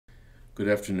Good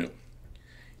afternoon.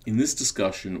 In this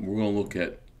discussion, we're going to look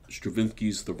at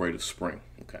Stravinsky's The Rite of Spring.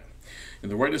 Okay, and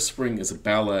The Rite of Spring is a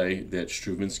ballet that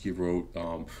Stravinsky wrote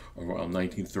around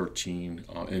 1913,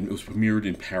 and it was premiered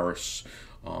in Paris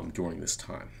during this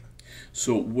time.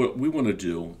 So what we want to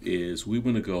do is we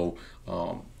want to go.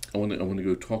 I want to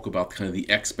go talk about kind of the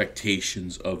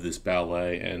expectations of this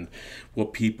ballet and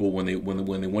what people when they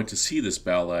went to see this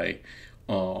ballet,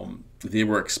 they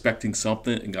were expecting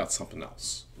something and got something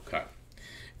else. Okay.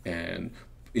 And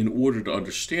in order to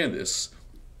understand this,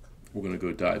 we're going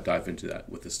to go dive into that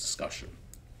with this discussion.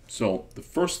 So the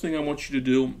first thing I want you to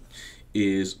do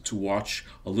is to watch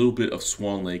a little bit of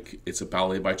Swan Lake. It's a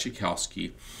ballet by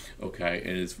Tchaikovsky, okay,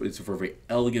 and it's a very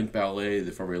elegant ballet.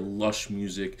 There's very lush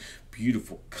music,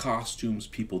 beautiful costumes,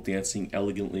 people dancing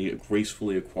elegantly,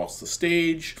 gracefully across the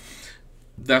stage.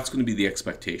 That's going to be the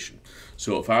expectation.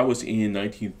 So if I was in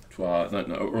early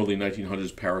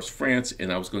 1900s Paris, France,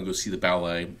 and I was going to go see the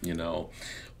ballet,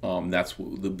 that's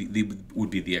what would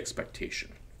be the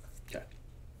expectation. Okay.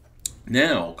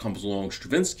 Now comes along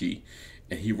Stravinsky,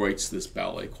 and he writes this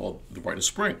ballet called The Rite of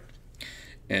Spring,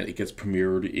 and it gets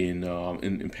premiered in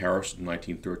Paris in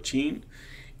 1913.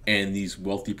 And these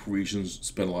wealthy Parisians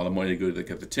spend a lot of money to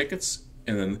get the tickets,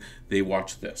 and then they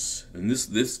watch this. And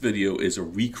this video is a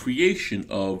recreation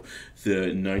of the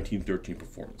 1913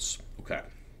 performance. Okay.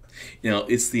 Now,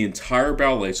 it's the entire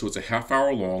ballet, so it's a half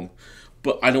hour long,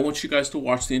 but I don't want you guys to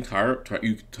watch the entire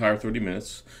 30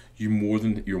 minutes. You're more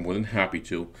than happy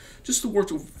to. Just to watch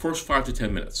the first 5 to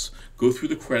 10 minutes. Go through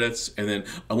the credits, and then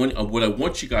what I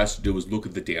want you guys to do is look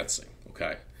at the dancing,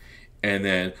 okay? And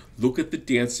then look at the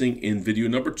dancing in video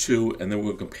number 2, and then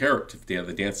we'll compare it to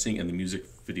the dancing and the music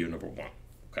video number 1.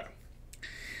 Okay.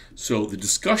 So the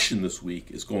discussion this week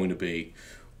is going to be,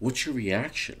 what's your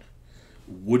reaction?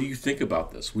 What do you think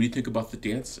about this? What do you think about the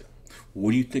dancing?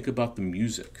 What do you think about the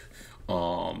music?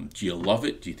 Do you love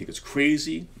it? Do you think it's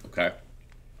crazy? Okay.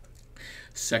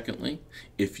 Secondly,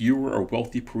 if you were a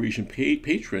wealthy Parisian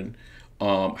patron,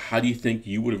 how do you think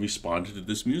you would have responded to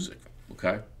this music?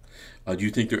 Okay. Do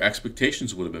you think their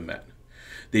expectations would have been met?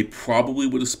 They probably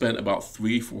would have spent about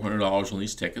 $300-400 on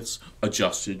these tickets,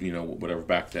 adjusted, whatever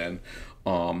back then.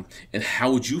 And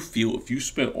how would you feel if you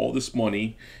spent all this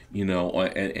money,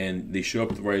 and they show up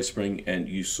at the Rite of Spring and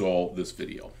you saw this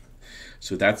video?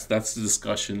 So that's the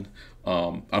discussion.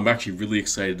 I'm actually really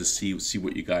excited to see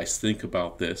what you guys think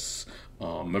about this.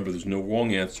 Remember, there's no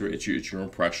wrong answer. It's your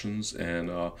impressions,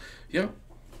 and I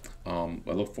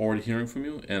look forward to hearing from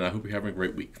you, and I hope you're having a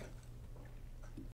great week.